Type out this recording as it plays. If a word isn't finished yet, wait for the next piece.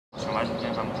صحبت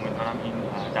می‌کنم و امیدوارم این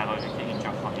دقایقی که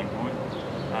اینجا خواهیم بود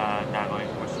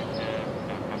دقایق باشه که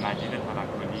به مجید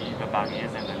توکلی و بقیه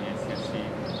زندانیان سیاسی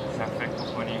فکر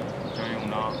بکنیم. جای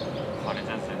اونا خارج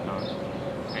از زندان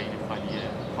خیلی خالیه،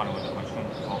 خانواده هاشون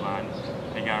واقعا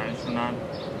نگرانشونن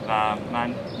و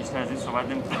من بیشتر از این صحبت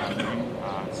نمی‌کنم. این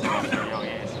صحبت آقای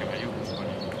اشکوری رو گوش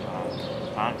کنیم.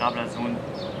 فقط قبل از اون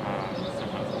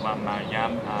و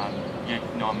میاییم یک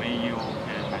نامه‌ای رو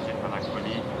که مجید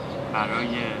تavakoli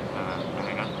برای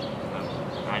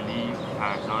علی،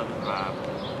 فرزاد و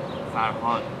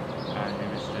فرهاد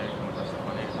نوشته که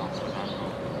متاسفانه اعدام شدن رو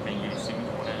به انگلیسی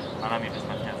میخونه. منم یه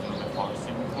قسمتی از اون رو به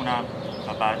فارسی میخونم و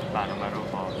بعد برنامه رو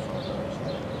با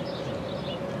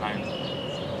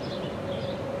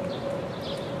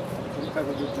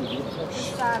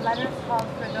This letter is called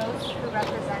for those who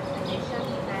represent the nation,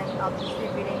 and I'll just be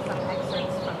reading some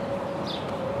excerpts from it.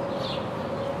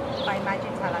 By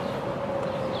Majid Tavakoli.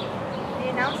 The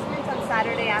announcement on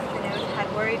Saturday afternoon had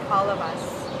worried all of us.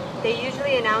 They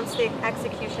usually announce the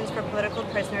executions for political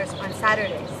prisoners on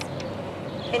Saturdays.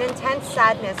 An intense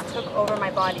sadness took over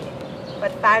my body,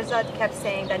 but Farzad kept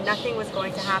saying that nothing was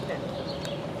going to happen.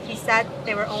 He said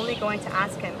they were only going to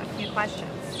ask him a few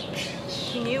questions.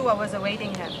 He knew what was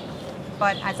awaiting him,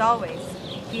 but as always,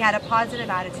 he had a positive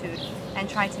attitude and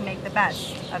tried to make the best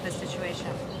of the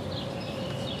situation.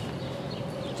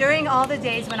 During all the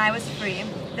days when I was free,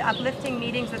 the uplifting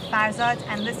meetings with Farzad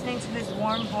and listening to his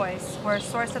warm voice were a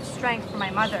source of strength for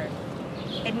my mother.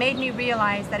 It made me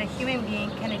realize that a human being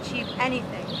can achieve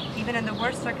anything, even in the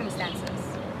worst circumstances.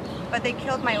 But they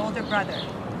killed my older brother,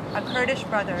 a Kurdish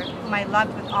brother whom I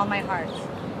loved with all my heart.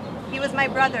 He was my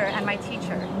brother and my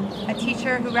teacher, a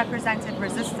teacher who represented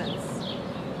resistance.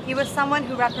 He was someone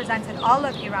who represented all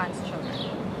of Iran's children.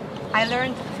 I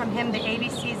learned from him the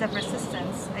ABCs of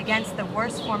resistance against the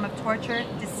worst form of torture,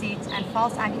 deceit, and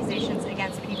false accusations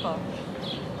against people.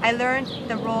 I learned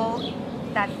the role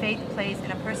that faith plays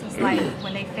in a person's life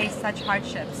when they face such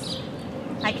hardships.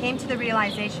 I came to the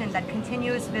realization that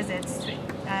continuous visits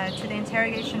to the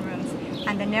interrogation rooms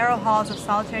and the narrow halls of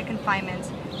solitary confinement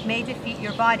may defeat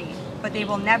your body, but they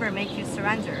will never make you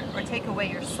surrender or take away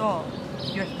your soul,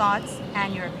 your thoughts, and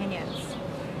your opinions.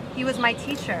 He was my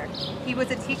teacher. He was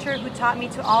a teacher who taught me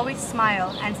to always smile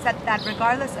and said that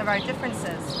regardless of our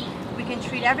differences, we can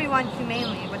treat everyone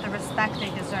humanely with the respect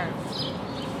they deserve.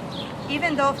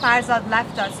 Even though Farzad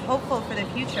left us hopeful for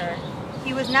the future,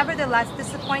 he was nevertheless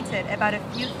disappointed about a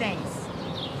few things.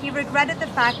 He regretted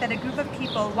the fact that a group of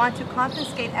people want to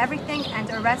confiscate everything and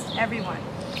arrest everyone.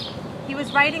 He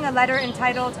was writing a letter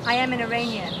entitled, I am an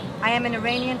Iranian. I am an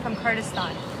Iranian from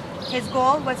Kurdistan. His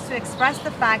goal was to express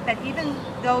the fact that even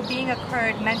though being a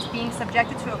Kurd meant being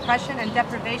subjected to oppression and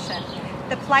deprivation,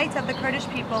 the plight of the Kurdish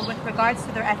people with regards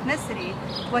to their ethnicity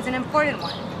was an important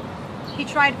one. He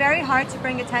tried very hard to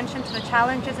bring attention to the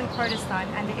challenges in Kurdistan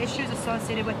and the issues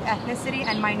associated with ethnicity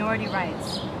and minority rights.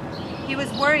 He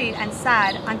was worried and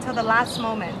sad until the last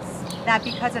moments that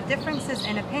because of differences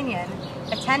in opinion,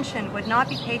 attention would not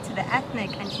be paid to the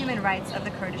ethnic and human rights of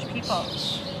the Kurdish people.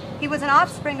 He was an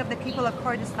offspring of the people of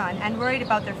Kurdistan and worried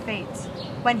about their fate.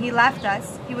 When he left us,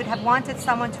 he would have wanted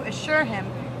someone to assure him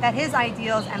that his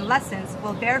ideals and lessons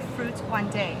will bear fruit one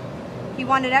day. He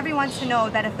wanted everyone to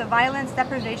know that if the violence,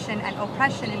 deprivation, and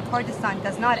oppression in Kurdistan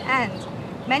does not end,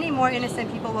 many more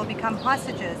innocent people will become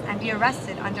hostages and be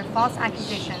arrested under false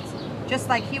accusations, just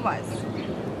like he was.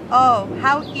 Oh,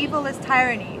 how evil is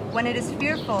tyranny when it is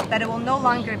fearful that it will no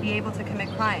longer be able to commit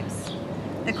crimes.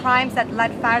 The crimes that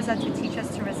led Farzad to teach us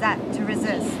to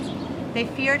resist. They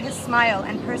feared his smile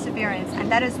and perseverance,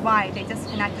 and that is why they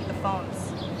disconnected the phones.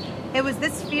 It was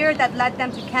this fear that led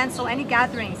them to cancel any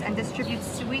gatherings and distribute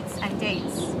sweets and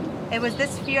dates. It was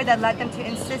this fear that led them to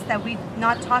insist that we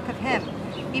not talk of him,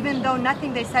 even though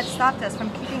nothing they said stopped us from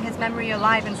keeping his memory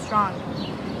alive and strong.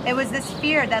 It was this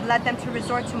fear that led them to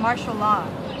resort to martial law.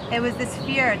 It was this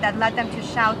fear that led them to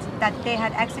shout that they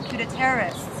had executed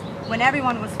terrorists, when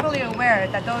everyone was fully aware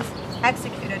that those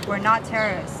executed were not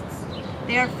terrorists.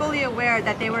 They are fully aware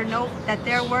that there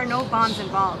were no bombs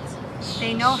involved.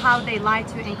 They know how they lied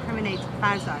to incriminate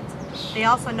Farzad. They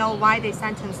also know why they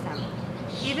sentenced him.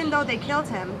 Even though they killed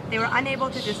him, they were unable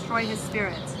to destroy his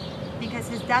spirit, because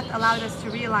his death allowed us to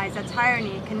realize that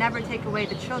tyranny can never take away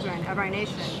the children of our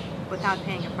nation without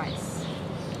paying a price.